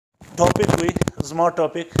topic we zma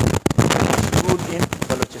topic rule in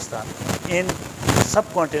Balochistan in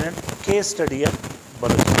subcontinent case study of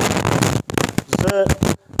Balochistan.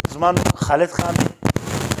 Zman Khalid Khan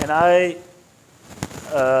and I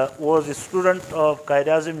was a student of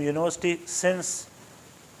Qaid-e-Azam University since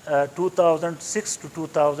 2006 to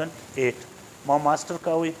 2008. My master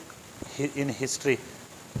ka hui in history,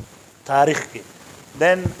 tarikh ke.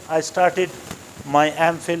 Then I started my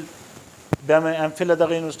MPhil. My MPhil at the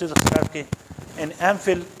university start ke. In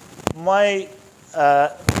MPhil, my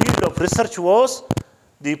field of research was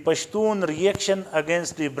the Pashtun reaction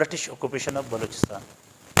against the British occupation of Balochistan.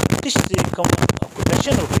 British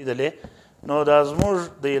occupation of the no da zmož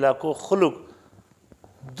د علاقو خلق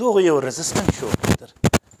دغه یو resistance شو کړ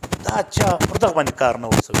دا چا پر دغه باندې کار نه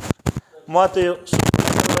وسو ما ته یو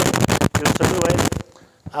سړی وایي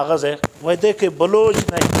هغه ځای وایي دی کې بلوچ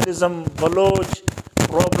نیشنلزم بلوچ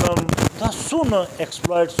پرابلم دا څونه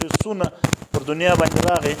ایکسپلایټ شو څونه پر دنیا باندې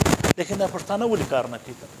راغی لیکن دا پښتانه ولې کار نه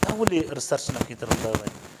کوي دا ولې ریسرچ نه کوي تر دا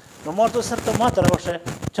وایي نو ما ته سر ته ما ته راوښیه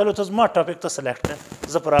چلو ته زما ټاپک ته سلیکټ کړه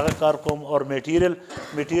زه پر هغه کار کوم اور میټیریل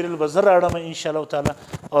به زه راوړم انشاءالله تعالی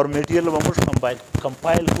اور میټیریل به موږ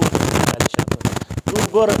کمپایل کوو نو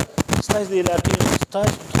ګوره ستاسو د علاقې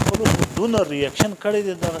ستاسو خپلو دونه ریاکشن کړی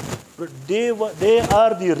دی دغه they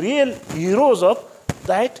are the real heroes of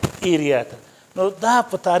that area نو دا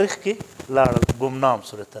په تاریخ کې لاړل ګمنام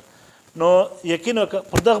صورت نو یقینا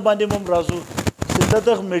پر دغه باندې موږ راځو چې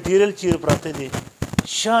دغه میټیریل چیرې پراته دی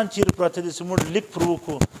شان چیرې پراته دي چې موږ لیک پر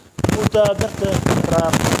وکړو موږ ته بیرته را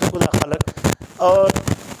دا خلک او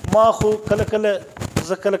ما خو کله کله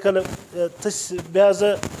زه کله کله تاسو بیا زه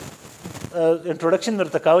introduction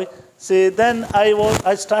درته کوئ چې then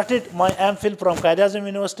I started my MPhil from Qaid-e-Azam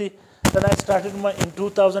University. Then I started in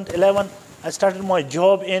 2011 I started my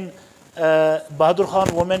job in Bahadur Khan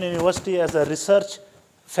Women University as a research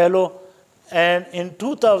fellow, and in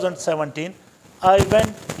 2017 I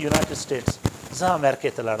went United States. زه امریکا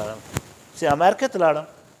ته لاړم چې امریکا ته لاړم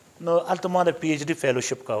نو هلته ما د PhD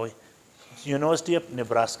فیلوشپ کوئ یونیورسټي اف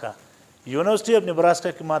نیبراسکا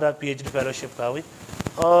کې ما دا PhD فیلوشپ کوئ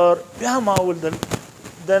اور بیا ما ولیدل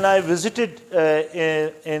then I visited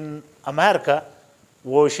in America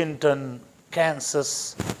Washington, Kansas,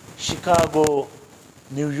 Chicago,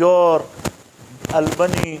 New York,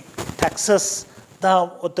 Albany, Texas دا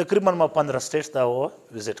تقریبا ما 15 states دا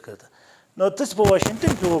وزټ کړل نو تاسو په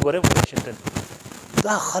واشنگټن کې وګورئ واشنگټن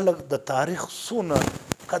دا خلک د تاریخ څونه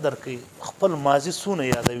قدر کوي خپل ماضي څونه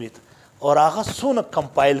یادوي او هغه څونه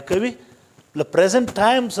کمپایل کوي له پریزنت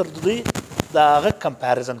ټایم سره دوی د هغه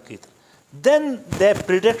کمپیریزن کوي then they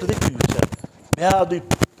predict the future بیا دوی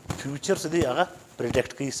فیوچر څه دی هغه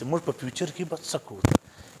پریډکټ کوي چې موږ په فیوچر کې به څه کوو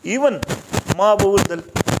ایون ما به ولیدل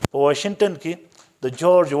په واشنگټن کې د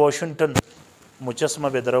جورج واشنگټن مجسمه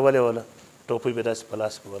به درولې وله ټوپۍ به داسې په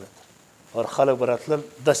لاس کې ولته اور خلک به راتلل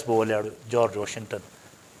داسې به ولاړ جورج واشنگټن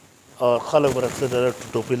اور خلک به راتلل د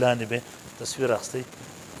ټوپۍ لاندې به تصویر اخیستی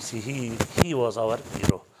چې he was our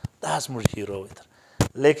hero دا زموږ هیرو وي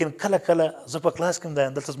لیکن کله کله زه په کلاس کې یم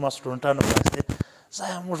دلته زما سټوډنټانو کلاس دی زه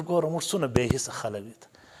موږ ګورم موږ څونه بې حسه خلک دي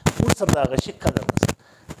موږ سره د هغه شي قدر نشته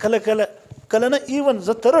کله نه ایون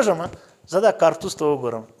زه ترژم زه دا کارتوس ته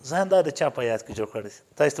وګورم ځان دا د چا په یاد کې جوړ کړی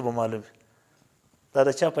تاسو ته به معلوم وي دا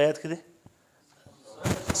د چا په یاد کې دی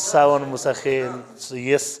ساون مسخیل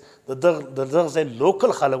یس د دغه ځای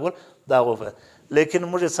لوکل خلک ول دا غوفه لیکن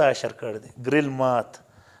موږ یې څه اشر کړی دی ګریل مات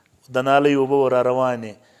د نالۍ اوبه ور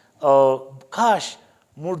روانې او کاش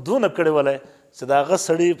موږ دونه کړی ولی چې د هغه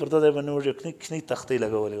سړي پر دې باندې موږ کښنۍ تختې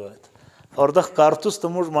لګولې وای اور دغه کارتوس ته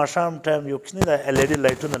موږ ماښام ټایم یو کښنۍ د LED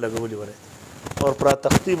لایټونه لګولي وای اور پر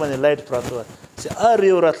تختې باندې لایټ پراته وای چې هر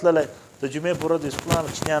یو راتللی د جمعې په ورځ اسپلان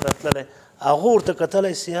کوچنیان راتللی هغه ورته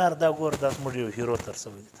کتلی چې یار دا ګوره دا زموږ یو هیرو تر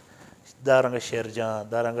سوی دی دارنګه شیرجان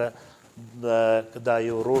دارنګه دا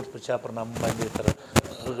یو روډ په چا پر نامه باندې تر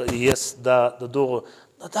یس دا د دغو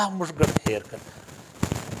دا موږ ګډ هیر کړ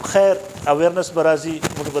خیر اویرنس به راځي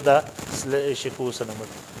موږ به دا شي کوو څه نه مړ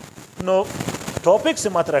نو ټاپک چې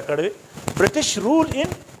ماته راکړی برټش رول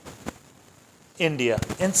ان انډیا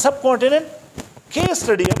ان سب کانټیننټ کیس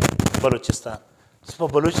سټډي اف بلوچستان په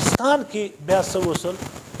بلوچستان کې بیا څه وصل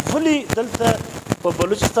ولې دلته په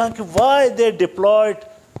بلوچستان کې why they deployed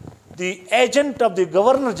the agent of the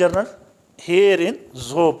governor general here in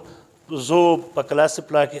Zob په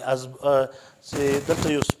کلاسپلا کې چې دلته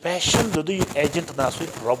یو سپیشل د دوی ایجنټ ناست وي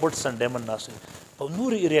رابرټسن ډیمن ناست وي په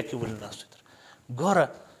نورو ایریا کې ولې ناست وي ګوره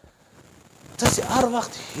تاسې هر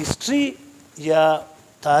وخت هسټري یا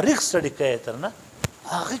تاریخ سټډي کوئ تر نه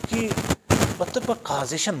هغه کې به ته په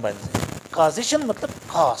کازیشن باندې کازیشن مطلب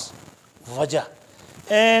کاز وجہ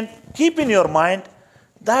and keep in your mind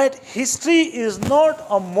that history is not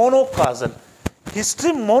a monocausal.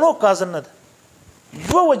 History monocausal not. You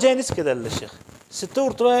wajah is kedal sheikh.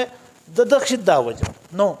 Situr to hai dadakshid da wajah.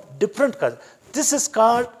 No, different cause. This is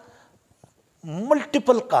called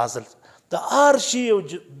multiple causal. The are she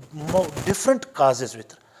different causes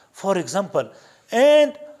with. For example,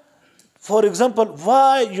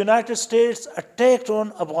 why United States attacked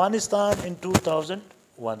on Afghanistan in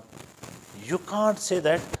 2001? You can't say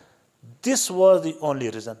that this was the only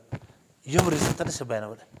reason. Your reason tane se bayana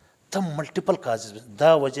wala. The multiple causes.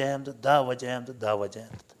 Da wajah hai.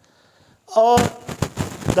 Or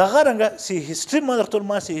dagaranga see history madartul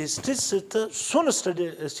ma see history soon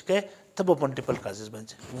study ke tab multiple causes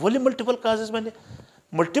banje. Wali multiple causes banje.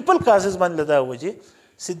 Multiple causes ban lada wajah.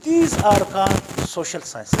 See these are called social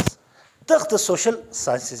sciences. The social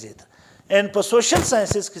sciences है and for social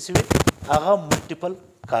sciences किसी भी आगा multiple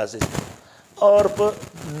causes और पर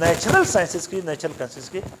natural sciences की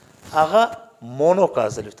आगा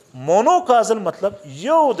monocausal है. Monocausal मतलब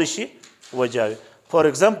यो उद्देश्य वजह है. For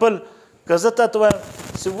example, कज़ता तो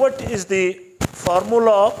so what is the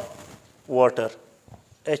formula of water?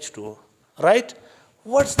 H2O, right?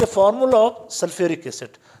 What's the formula of sulfuric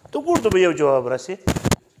acid? तो गुड़ तो भैया जवाब राशि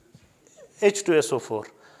H2SO4.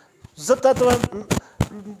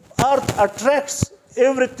 Earth attracts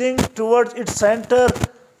everything towards its center.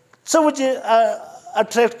 So which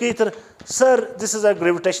attract sir, this is a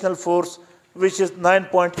gravitational force which is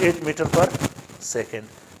 9.8 meter per second.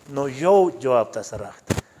 No, yo jawab ta sir.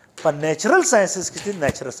 For natural sciences ki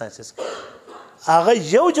natural sciences. Aga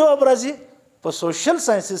yo jawab razi for social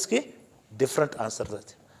sciences ki different answer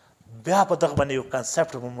razi. Bya patak bani yo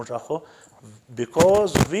concept mumut rakho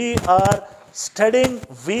because we are studying,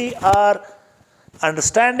 we are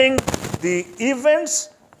understanding the events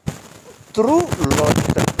through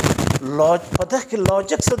logic.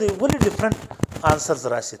 Logic से the very different answers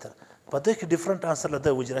राशि था. पता है different answer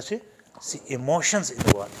लगा वजह राशि. See emotions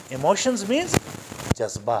involved. Emotions means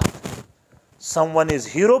जज्बात. Someone is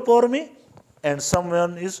hero for me, and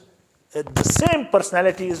someone is the same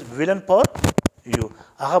personality is villain for you.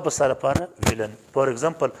 आगा बसाला पारा villain. For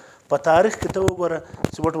example. Patarikh kitawara.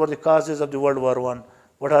 So what were the causes of the World War I?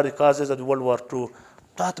 What are the causes of the World War II?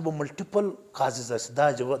 That were multiple causes. Da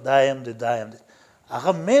am the.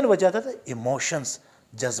 Aga main wajah tha emotions,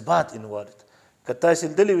 jazbat involved. Kata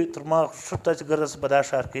sil dili vi turma shutta ch garas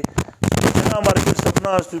badashar ki. Na market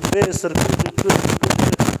sabna su be sir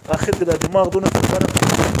akhir da dimag dun par.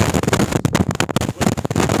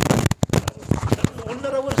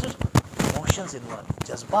 Emotions involved,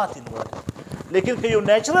 jazbat involved. लेकिन कई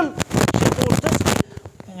natural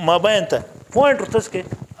माबाइन था point उठस के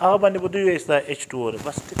आबानी बुद्धि ऐसा H2O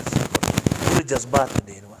बस पूरे जज्बात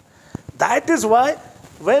देने वाला. That is why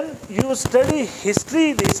when you study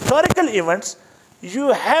history, the historical events,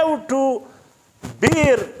 you have to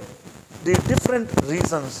bear the different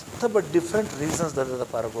reasons. But different reasons that are the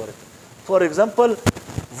paragore. For example,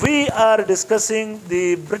 we are discussing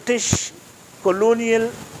the British colonial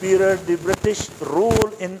period, the British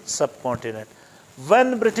rule in subcontinent.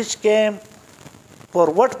 When British came,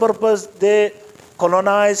 for what purpose they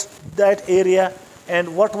colonized that area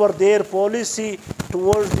and what were their policy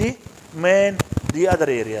towards the other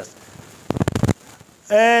areas.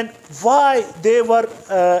 And why they were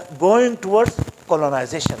going towards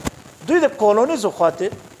colonization. Do the colonies of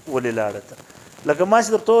Khate Wali Ladata. Like a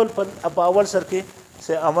master told Abawal Sarki,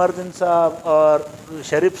 say Amardin Saab or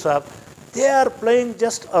Sharif Saab, they are playing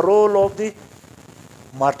just a role of the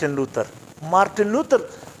Martin Luther.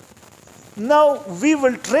 Now we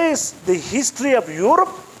will trace the history of Europe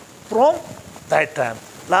from that time.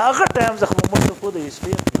 Laga times the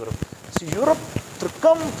history of Europe. So Europe to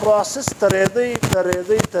come process taredi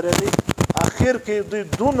akhir ke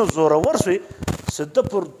dono zorawar se siddha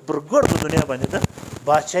burgad dunya bani da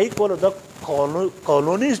bachayi ko da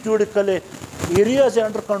colonies jodi kale areas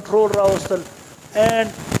under control rawastal. And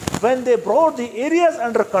when they brought the areas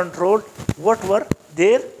under control, what were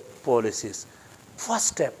their policies? First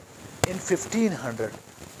step, in 1500,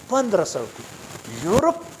 1500,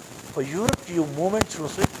 for Europe you movement through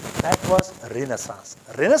it, that was Renaissance.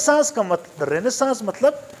 Renaissance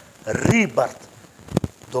matlab rebirth,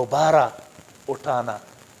 dobara utana,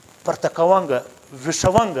 partakawanga,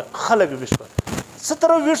 vishwanga, khalag vishwa.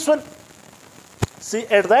 Satara vishwa. See,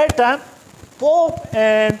 at that time, Pope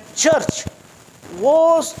and Church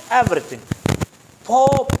was everything.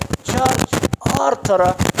 Pope, Church,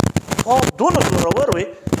 Arthur, Pope, dono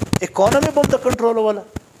zorawar economy bam the control wala,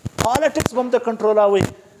 politics bam the control away,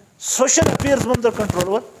 social affairs bam the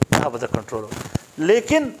control wala, ab the control.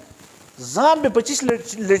 Lekin zan be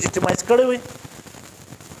 25 legitimize kade हुए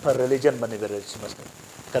पर religion बने गए religion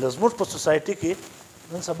کله زموږ په سوسایټي کې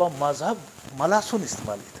نن سبا مذهب ملاسون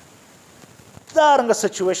استعمالېده دارنګه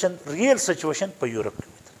سچویشن ریل سچویشن په یورپ کې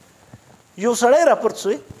وته یو سړی راپورته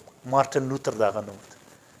شوی مارټن لوتر دغه نوم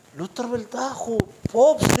لوتر ویل دا خو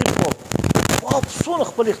پوپ څونه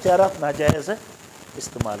خپل اختیارات ناجایزه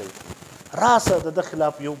استعمالوي راسه د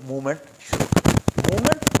خلاف یو موومنټ شروع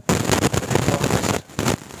موومنټ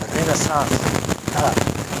رینسانس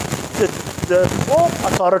د پوپ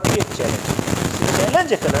اتھارټي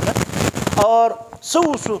چیلنج کړه نه اور څه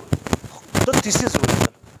د تیسیس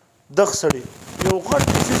ولیکل دغه سړي یو غټ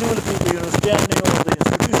تیسیس ولیکل په یونیورسټیانو او د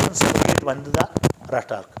انسټیټیوشن سره باندې دا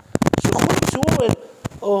راټاک چې وویل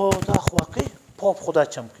او دا خو واقعي پوپ خدا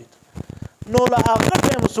چمکید نو له هغه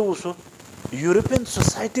ټایم څه یورپین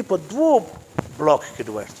سوسایټي په دوو بلاک کې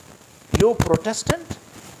ډیوایډ یو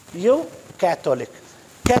پروټسټنټ یو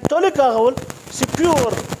کیتھولیک هغه ول چې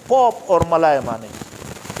پیور پوپ اور ملای معنی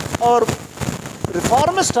اور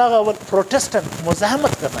ریفارمسٹ هغه ول پروټسټنټ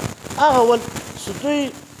مزاحمت کرنا هغه ول چې دوی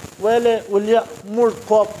ویلې ولیا موږ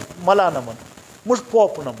پوپ ملا نه من موږ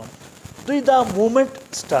پوپ نه من دوی دا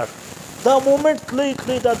موومنټ سٹارټ دا موومنټ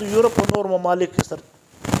کلی دا د یورپ او نور ممالک سره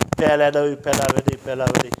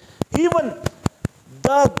پیلاوي ایون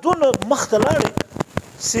دا دونه مخ ته لاړې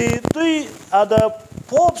چې دوی دا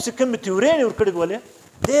پوپ چې کومې تیورۍ ورکړې ولې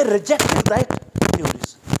دې ریجیکټډ دایټ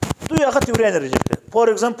تیوریز دوی هغه تیورۍ نه ریجیکټ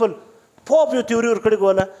فار ایگزامپل پوپ یو تیوري ورکړې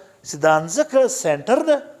وله چې دا ځمکه سینټر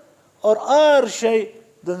ده اور هر شی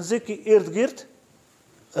د ځمکې ارد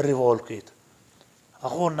ګرد ریوالو کوي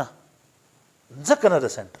هغه نه ځمکه نه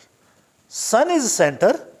ده سینټر sun is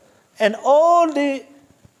center and all the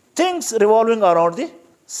things revolving around the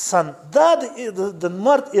sun that the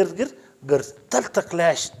north ارد ګرد ګرځي دلته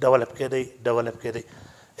کلاش ډیولپ کېدی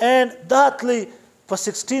and that په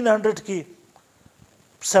 1600 کې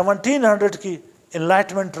 1700 کې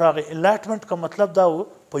انلایټمنټ راغی انلایټمنټ کا مطلب دا و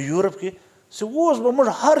په یورپ کې چې اوس به موږ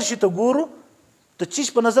هر شي ته ګورو د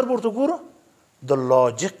چیز په نظر ورته ګورو د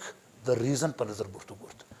لاجیک د ریزن په نظر ورته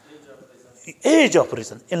ګورو ایج اف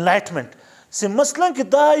ریزن انلایټمنټ چې مثلا کې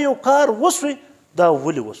دا یو کار وسوي دا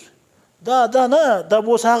ولې وسوي دا نه دا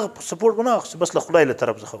اوس هغه سپورټ نه بس له خدای له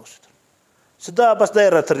طرف څخه وسوي چې دا بس دا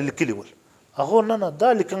راته لیکلي ول هغه نه دا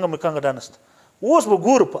لیکنګ مکنګ دا نسته اوس به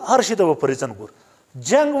ګورو په هر شي ته به په ریزن ګورو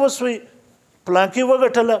جنګ وسوي پلانکي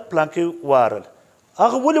وګټله پلانکي وارل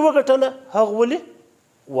هغه ولې وګټله هغه ولې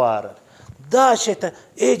وارل دا شی ته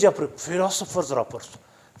ایج اف فلسفرز راپورته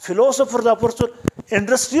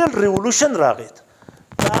انډسټریل ریولوشن راغی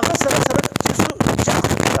هغه سره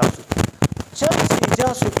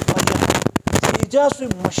ایجاد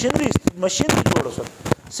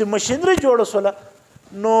مشینری جوړه شوله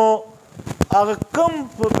نو هغه کم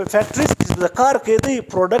فیکټریز کې د کار کېدی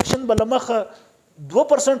پروډکشن بل مخه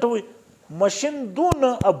 2% وي ماشین دون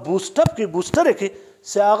بوسټر کې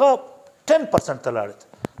چې هغه 10% ته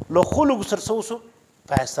لاړل لو خلک سره سوسو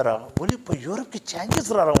پیسې راغله ولې په یورپ کې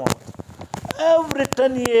چینجز را روان every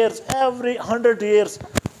 10 years every 100 years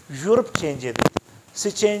یورپ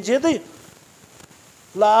چینج دی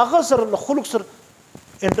لا هغه سره له خلک سره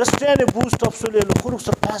انډسټریال بوسټ اپ سره له خلک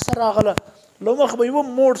سره پیسې راغله لو مخ به یو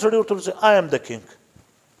موډ سره ورته چې آی ام د کینګ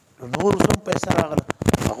نور سم پیسې راغله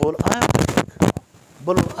هغه آی ام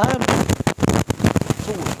بل آی ام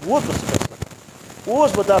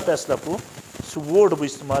اوس به دا فیصله کو چې وورډ به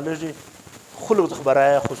استعمالېږي خلک د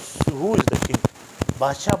خبرایه خو هو از د کینګ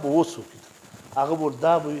بادشاه به اوس وکړي هغه به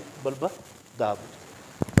دا به بل به دا به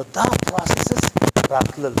نو دا پروسیسز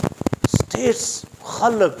راتلل سټیټس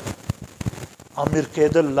خلک امیر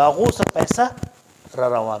کېدل لاغو سره پیسه را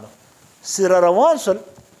روانه سره روان شول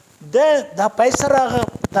دا پیسه راغله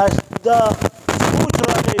دا سوچ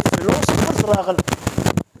راغی فلسفرز راغل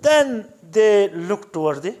then they look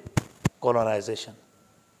toward the colonization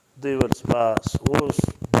they were spas اوس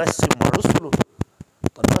داسې ماړو شولو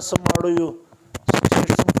په داسې ماړو یو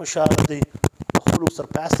سټیټس هم خوشحاله دی خلکو سره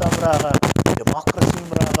پیسه هم راغله ډیموکراسي هم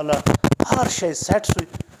راغله هر شی سیټ شوی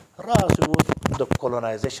راسي اوس د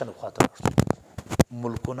کولونایزیشن خواته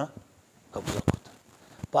ملکونه قبضه کړل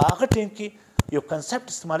په هغه ټیم کې یو کنسپټ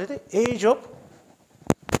استعمالېده ایج اف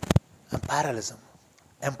امپایرلیزم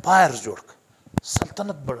امپایر جوړ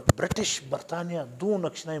سلطنت برټش برطانیا دو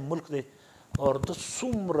نقشنای ملک دی اور د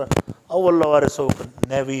څومره اول وارث وکړ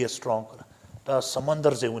نیوی سترونګ دا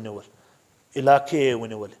سمندر ځای ونیول علاقې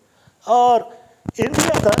ونیول اور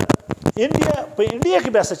انډیا په انډیا کې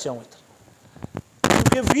بیا څه چوي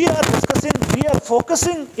we are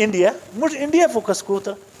focusing India موږ انډیا فوکس کوو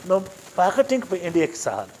ته نو پاکټینګ په انډیا کې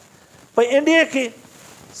سهال په انډیا کې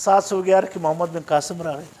 711 کې محمد بن قاسم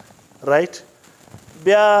راغی رائټ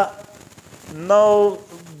بیا 9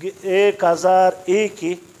 1001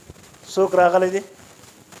 کې څوک راغلی دی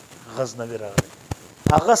غزنوي راغلی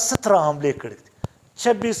هغه 17 حملې کړې دي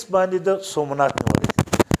 26 باندې د سومنات نیولې دي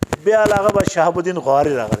بیا له هغه به شهاب الدین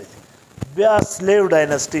غواري راغلی دی بیا سلیو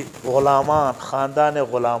ډاینسټي غلامان خاندان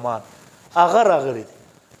غلامان هغه راغلی دی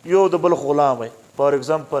یو د بل غلام وي فار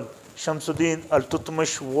ایگزامپل شمس الدین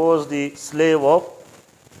التتمش واز دی سلیو آف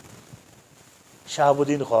شهاب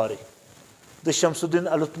الدین غواري د شمس الدین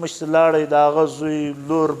التتمش لاړی د هغه زوی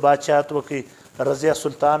لور باچات وکړي رضیه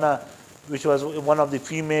سلطانه which was one of the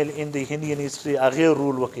female in the Indian history هغې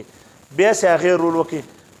رول وکړي بیا سې هغې رول وکړي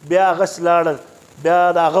بیا هغه لاړل بیا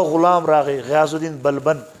د هغه غلام راغی غیاث الدین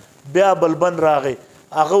بلبن بیا بلبن راغی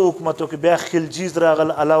هغه حکومت وکړي بیا خلجیز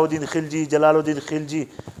راغل علاءالدین خلجي جلال الدین خلجي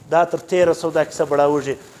دا تر 1300 دا کیسه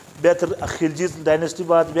بړاوږي بیا تر خلجیز ډاینسټي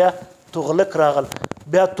بعد بیا تغلق راغل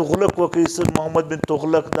بیا تغلق وکړي سر محمد بن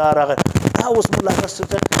تغلق دا راغی دا اوس مولا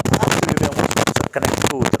سره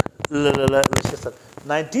کنیکټ کوو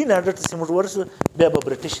 1900 سمټ ورس بیا به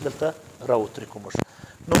برټش دلته راوتري کوم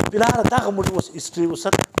نو بلار دغه موږ اوس هیستوري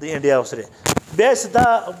وسط د انډیا اوسره بیا دا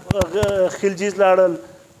خلجیز لاړل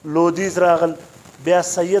لودیز راغل بیا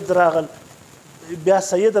سید راغل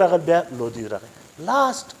بیا لودیز راغل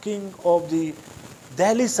لاست کینګ اف دی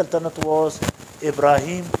دہلی سلطنت واز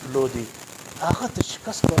ابراهیم لودی هغه ته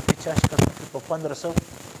شکست ورکړي چا شکست ورکړي په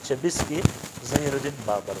 1526 کې ظهیر الدین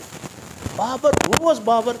بابر who was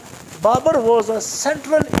Babur was a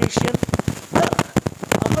Central Asian Turk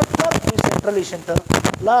هغه ترک وي سنټرل ایشین ټرک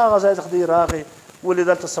لا هغه ځای څخه دی راغی ولې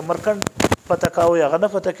دلته سمرقند فتح کاوه هغه نه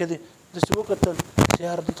فتح کړي داسې وکتل چې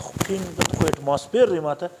یار دلته خو کینګ دلته خو اټماسفیر دی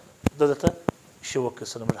ماته دلته شی وکړه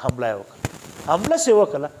حمله یې وکړه حمله چې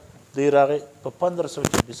وکړه دی راغی په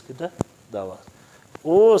 1526 کې دا وخت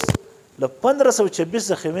اوس له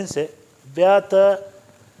 1526 څخه ونسه بیا ته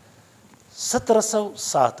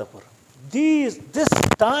 1707 پر this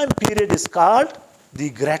time period is called the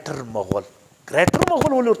Greater Mughal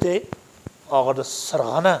ولورته هغه د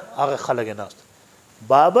سرغنه هغه خلک ناست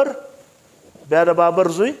بابر بیا د بابر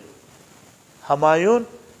زوی همایون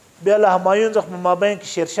بیا له همایون څخه مابین کې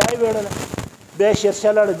شیرشاه ویړل بیا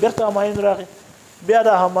شیرشاه لاړ بیرته همایون راغی بیا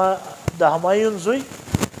د همایون زوی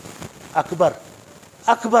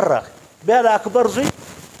اکبر راغی بیا د اکبر زوی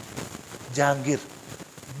جهانگیر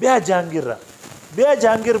بیا جهانگیر راغی بیا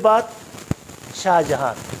جهانگیر بعد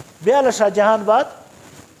شاهجهان بیا له شاهجهان بعد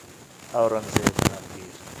اورنګزیب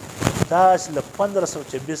داس له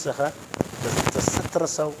 1526 څخه د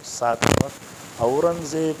 1707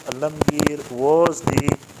 اورنګزیب علمگیر was the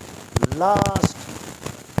last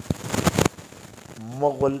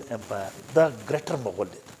Mughal empire the greater Mughal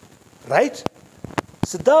right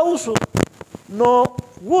سدا اوسو نو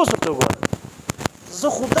وسو ته ګوره زه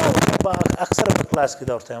خدا اکثر په کلاس کې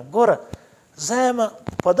دا ورته یم ګوره زه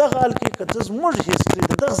په دغه حال کې که ته زموږ هیسټري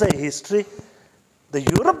د دغه ځای هیسټري د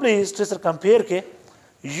یورپ له هیسټري سره کمپیر کې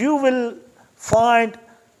you will find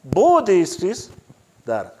both the histories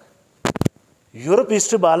there Europe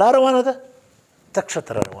history بالا روانه ده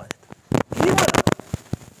تکشتر روانه ده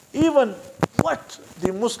even what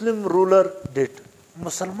the Muslim ruler did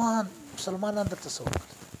مسلمانان درته څه وکړل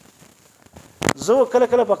زه کله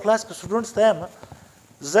کله په کلاس کې سټوډنټس ته یم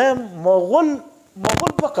زه مغول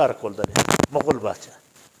په کار کول دلې مغول بادشاه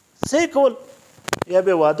څه کول یا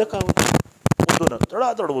به واده کاوه ودونه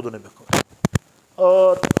تړه ودونه به کول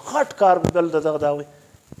غټ کار بل دغه دا وي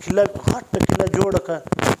کله غټ کله جوړ کا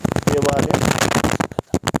دیواله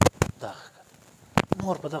دا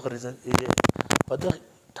نور په دغه ریزن په دغه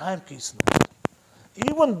ټایم کې اسنه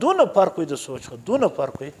ایون دونه فرق وي د سوچ دونه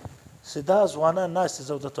فرق وي سدا ځوانه ناس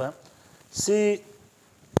زودته سي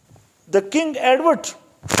د کینګ ایډورډ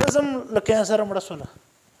سم لکه سره مړ سول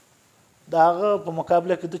داغه په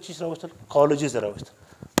مقابله کې د چی سره وستل کالجز راوستل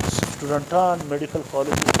سټوډنټان میډیکل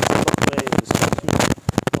کالج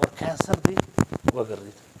اور کینسر دی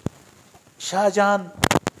وګرځید شاهجهان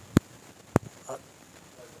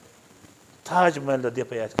تاج محل د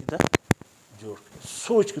په یاد کې دا جوړ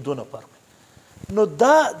سوچ کې دونه فرق نو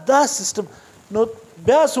دا سیستم نو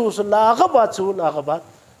بیا سوس لاغه بعد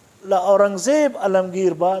لا اورنګزیب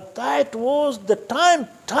علمگیر بعد that was the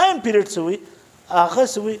time period سوی هغه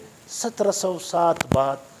سوی 1707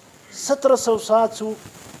 بعد 1707 سو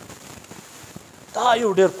دا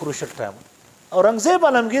یو ډېر کروشل ټایم اورنګزیب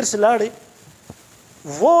علمگیر سلاړي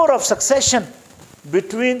war of succession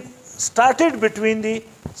started between the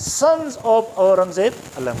sons of Aurangzeb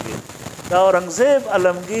Alamgir دا اورنګزیب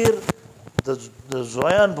علمگیر د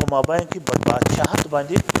زویان په مابین کې بادشاہت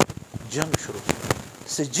باندې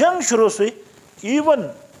جنگ شروع شوی even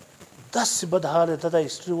داس بد حالت دا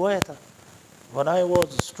هیستوري وایي تا when I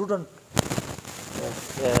was a student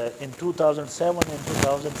in 2007 and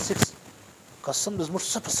 2006 قسم د زموږ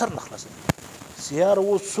څه په سر نه خلاص سیار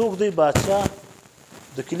و څوک دی بادشاه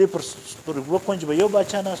د کلي پر یوه کونج به یو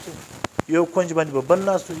بادشاه ناست وي یو کونج باندې به بل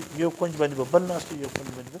ناست وي یو کونج باندې به بل ناست وي یو کونج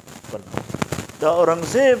باندې به بل ناست د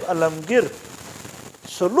اورنګزیب عالمګیر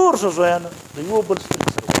 400 زویان د یو بل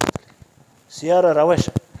سترګې سره وکتلې سیاره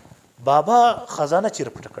راوشه بابا خزانه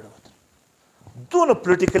چیرې پټه کړې وه دونه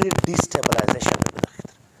پولیټیکلی ډیسټیبلایزیشن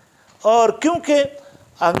اور کیونکه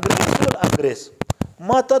انګریز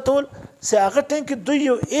ما ته ټول سه هغه ټیم کې دوی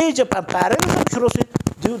یو ایج اف امپایرزم شروع شي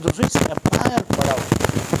دوی د دوی امپایر پړاو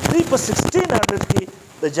دوی په 1600 کې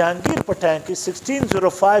د جهانگیر په ټایم کې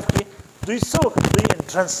 1605 کې دوی څو دوی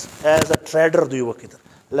انټرنس ایز ا ټریډر دوی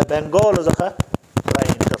وکړل له بنگال څخه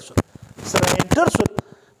را انټر شول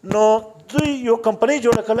نو دوی یو کمپنی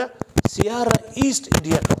جوړه کړه سیارا ایست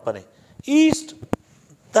انډیا کمپنی ایست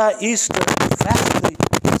دا ایست ویسٹ دی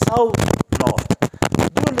ساوث نارث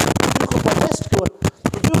دوی خو په ویسٹ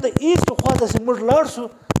کې دوی د ایست خوا د موږ لاړ شو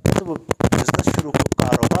ته بزنس شروع کړو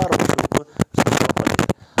کاروبار شروع کړو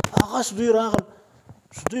هغه دوی راغل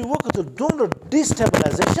دوی وکړل دومره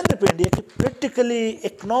ډیسټیبلایزیشن په انډیا کې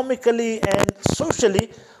پولیټیکلی اکنامیکلی اینڈ سوشلی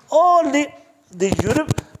all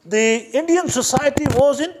the Indian society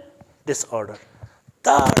was in disorder.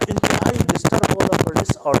 دا انتهایی ډسټرب ولا پر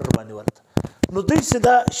ډسارډر باندې ورته نو دوی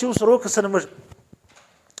سدا شو سرو کسن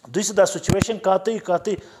دوی سدا سچویشن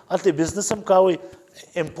کاته الته بزنس هم کاوي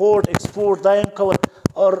امپورټ ایکسپورټ دایم کول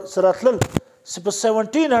اور سراتل په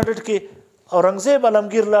 1700 کې اورنګزیب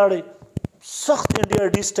عالمگیر لاړی سخت انډیا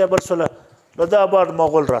ډیسټیبل سره لدا بعد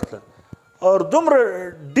مغول راتل اور دومره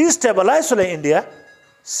ډیسټیبلایز سره انډیا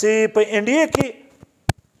سی په انډیا کې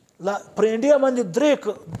لا پر انډیا باندې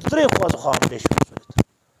درې خواځ حمله شو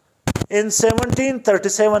in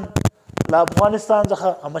 1737 لا افغانستان څخه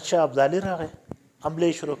احمد شاه ابدالي راغی حمله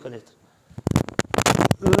شروع کړې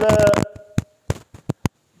ل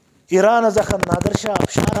ایران څخه نادر شاه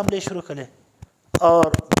افشار حمله شروع کړې اور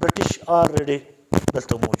برټش already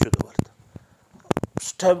دلته موجود ورته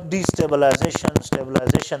ډیسټیبلایزیشن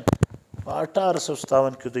سټیبلایزیشن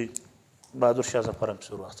 1857 کې دوی بهادر شاه ظفر هم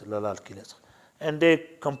شروع کړ لال کیلې څخه and they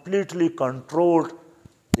completely controlled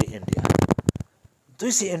the India.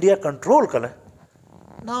 دوی سي انډیا کنټرول کړه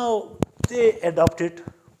now they adopted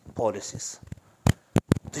policies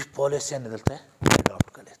دوی پالیسی نه دلته اډاپټ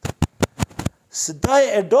کړل سدا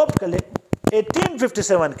اډاپټ کړل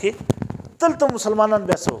 1857 کې دلته مسلمانان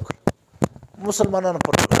بیا څه وکړل مسلمانانو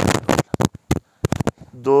پر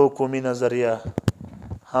دو قومی نظریہ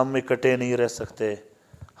हम इकट्ठे नहीं रह सकते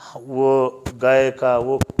वो गाय का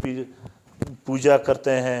वो पूजा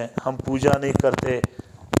करते हैं हम पूजा नहीं करते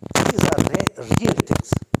these are real things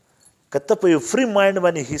کته په فری مایند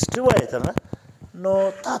باندې هیستوري وای ته نو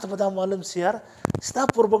تاسو په دا معلوم سیار ستا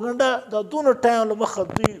پروپاګاندا د دونو ټایم له مخه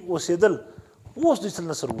دوی اوسېدل اوس دوی څه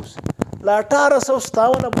نصر اوس لا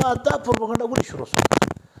 1857 بعد دا پروپاګاندا ولې شروع شو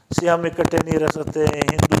سی हम इकट्ठे नहीं रह सकते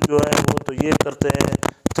हिंदू जो है वो तो ये करते हैं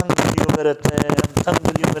तंग गलियों में रहते हैं हम तंग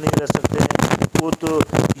गलियों में नहीं रह सकते हैं वो तो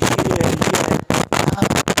ये है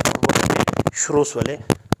शुरू वाले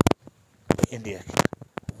इंडिया की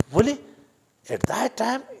बोले at that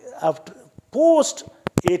time after post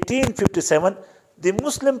 1857 the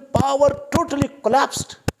Muslim power totally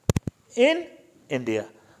collapsed in India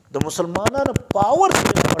the Musliman power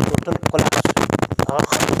total collapsed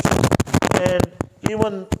and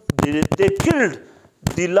even they killed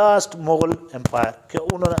the last Mughal empire ke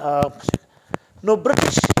unhone no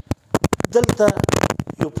British dalta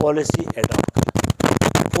yo policy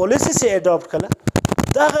se adopt kala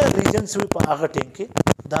da region se pa aga time ke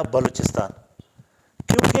da Balochistan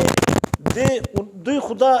क्योंकि دوی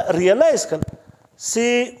خدا ریلایز کړ سی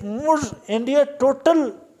موږ انډیا ټوټل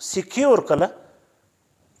سکیور کړه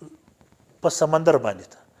په سمندر باندې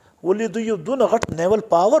ته ولې دوی یو دونه غټ نیول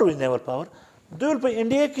پاور دوی په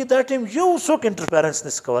انډیا کې دا ټیم یو څوک انټرفیرنس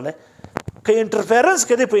نس کولای که انټرفیرنس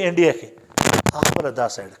کړي په انډیا کې خپل دا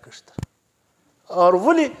سایډ کړه اور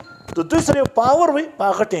ولې د دوی سره پاور وي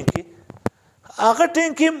په هغه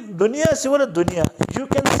ټیم کې دنیا سیول دنیا یو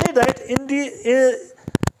کین سی دیٹ انډیا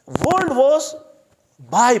world was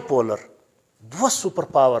bipolar دو سپر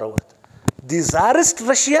پاور the Tsarist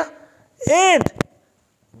Russia and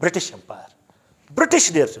British Empire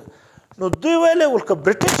British ډیر نو دوی ویلې ولکه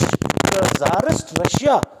برټش Tsarist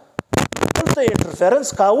Russia دلته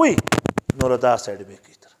انټرفیرنس کاوي نو دا سایډ به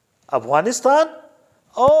کیتر افغانستان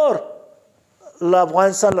اور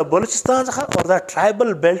افغانستان له بلوچستان څخه اور دا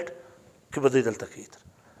ټرایبل بیلټ کې به دلته کیتر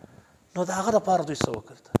نو دا هغه لپاره دوی څه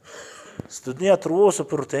وکړل دنیا تر اوسه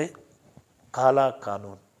پورته کالا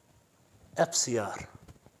قانون FCR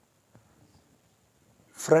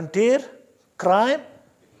فرنټیر کرایم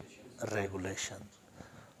ریګولیشن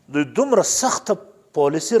دوی دومره سخته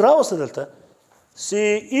پالیسي راوسته دلته سی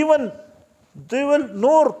ایون دوی ول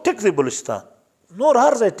نور ټیک دی بلوچستان نور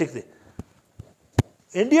هر ځای ټیک دی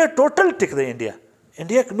انډیا ټوټل ټیک دی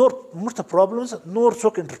انډیا کې نور موږ ته پرابلمز نور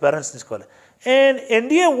څوک انټرفیرنس نشي کولی اینڈ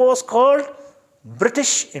انډیا واز کالډ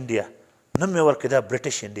برټش انډیا نوم یې ورکړی دا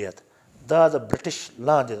برټش انډیا ته دا د برټش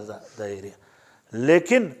لاندې ده دا ایریا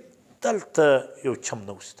لیکن دلته یو چم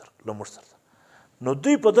نه وسي له موږ سره نو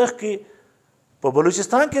دوی په دغه کې په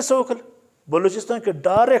بلوچستان کې څه وکړل بلوچستان کې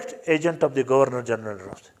ډایرکټ ایجنټ اف د گورنر جنرل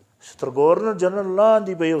راوستي چې تر گورنر جنرل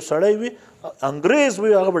لاندې به یو سړی وي انګریز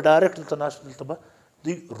وي هغه به ډایرکټ دلته ناست دلته به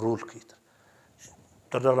دوی رول کوي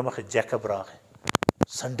تر دغه مخکې جیکب راغی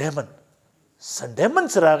سنډیمن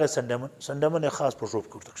چې راغی سنډیمن یې خاص په ژوب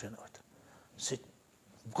کې ورته کښېنوی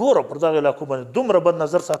ګوره پر دغه علاقو باندې دومره بد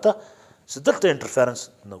نظر ساته چې دلته انټرفیرنس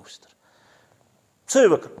نه وشي څه یې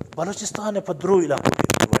وکړل بلوچستان یې په درو علاقو کې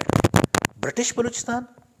ډیوایډ برټش بلوچستان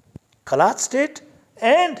کلات سټیټ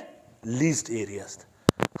اینڈ لیزډ ایریاز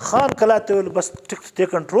خان کلات ته ویل بس ټیک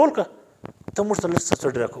ته کنټرول که ته موږ ته لږ څه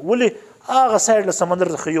ډېر کړه ولې هغه سایډ له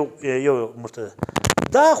سمندر څخه یو موږ ته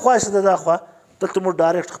دا خوا چې دا خوا دلته موږ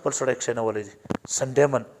ډایرکټ خپل سړی کښېنولی دي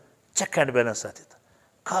سنډیمن چک اینډ بیلنس ساتي ته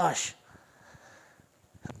کاش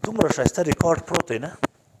دومره ښایسته ریکارډ پروت دی نه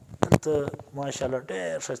دلته ماشاءالله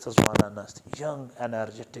ډېر ښایسته ځوانان ناست دي ینګ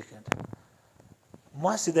انرجټیک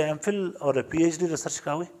ما چې د ایم فل او د پی ایچ ډي ریسرچ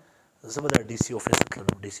کوئ زه به د ډي سي آفیس ته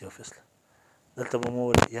تللم ډي سي آفیس ته دلته به مو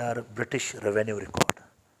ویل یار برټش ریونیو ریکارډ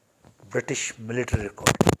برټش ملیټري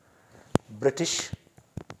ریکارډ برټش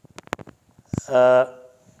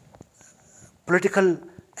پولیټیکل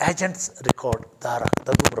ایجنټس ریکارډ دا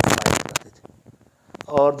دومره فایل پراته دي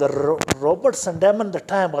او د روبرټ سنډیمن د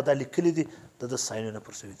ټایم هغه دا لیکلي دي د ده ساینونه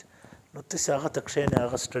پر سوي دي نو تاسې هغه ته کښېنئ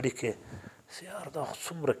هغه سټډي کې یار دا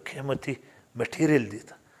څومره قیمتي مټیریل دی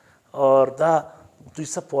اور دا دوی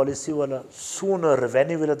څه پالیسي ولا څونه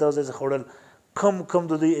ریونیو ویله دا ځای څخه وړل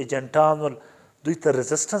کم د دوی ایجنټان ول دوی ته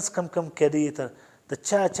رزسټنس کم کېدی ته د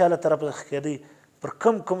چا له طرفه څخه کېدی پر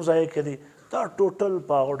کم ځای کېدی دا ټوټل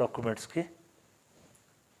په هغو ډاکومنټس کې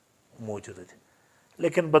موجوده دي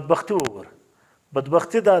لیکن بدبختي وګوره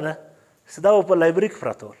بدبختي دا ده چې دا په لایبرري کې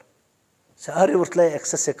پراته ول چې هر یو ورتلی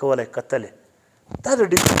اکسس یې کولی کتلې دا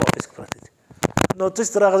د ډي سی آفیس کې پراته دي نو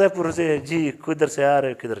تاسې تر هغه ځای پورې جی کدھر سے آ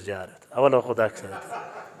رہے ہو کدھر جا رہے ہو اوله خو دا کیسه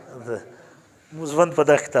ده ژوند په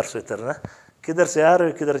دغه کې تر شوی تر نه کدھر سے آ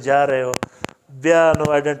رہے ہو کدھر جا رہے ہو بیا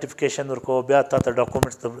نو آیډنټیفیکیشن ورکوو بیا تا ته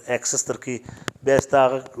ډاکومنټس ته ایکسس درکوي بیا ستا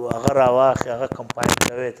هغه راواخلي هغه کمپاین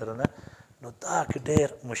کوې تر نه نو دا کې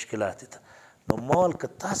ډېر مشکلات دي نو مال که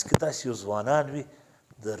تاسو کې داسې یو ځوانان وي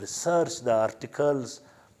د ریسرچ د آرټیکلز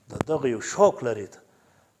د دغه یو شوق لري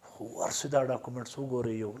خو ورسئ دا ډاکومنټس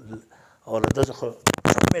وګورئ یو او له ده څخه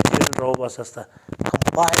ښه میټیریل راوباسه سته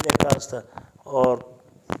کمپایل یې کړه سته اور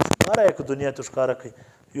ښکاره یې که دنیا ته ښکاره کړئ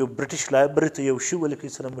یو برټش لایبرري ته یو شي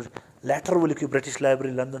ولیکئ سره موږ لیټر ولیکئ برټش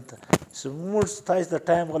لایبرري لندن ته چې موږ ستاسې د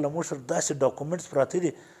ټایم هغه له موږ سره داسې ډاکومنټس پراته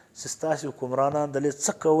دي چې ستاسې حکمرانان دلې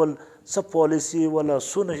څه کول څه پالیسي ولا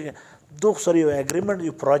څونه دغو سره یو اګریمنټ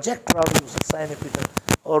یو پروجیکټ راوړو سره ساین یې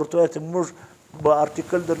کړي اور ورته وایي موږ به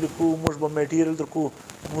آرټیکل درلیکو موږ به میټیریل درکو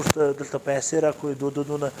موږ ته دلته پیسې راکوئ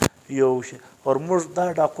دودونه یو شي اور موږ دا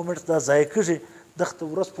ډاکومنټس دا ضایع کېږي دغه ته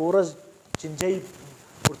ورځ په ورځ چینجۍ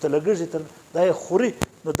ورته لګېږي دا یې خوري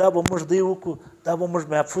نو دا به موږ دی وکړو دا به موږ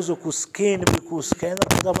محفوظ وکړو سکین به کړو سکینر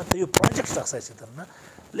به دا باندې یو پروجیکټ اساسي تر نه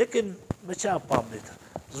لیکن د چا پام دی ته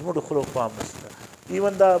زموږ د خلکو پام نشته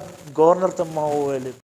ایون دا ګورنر ته ما وویلې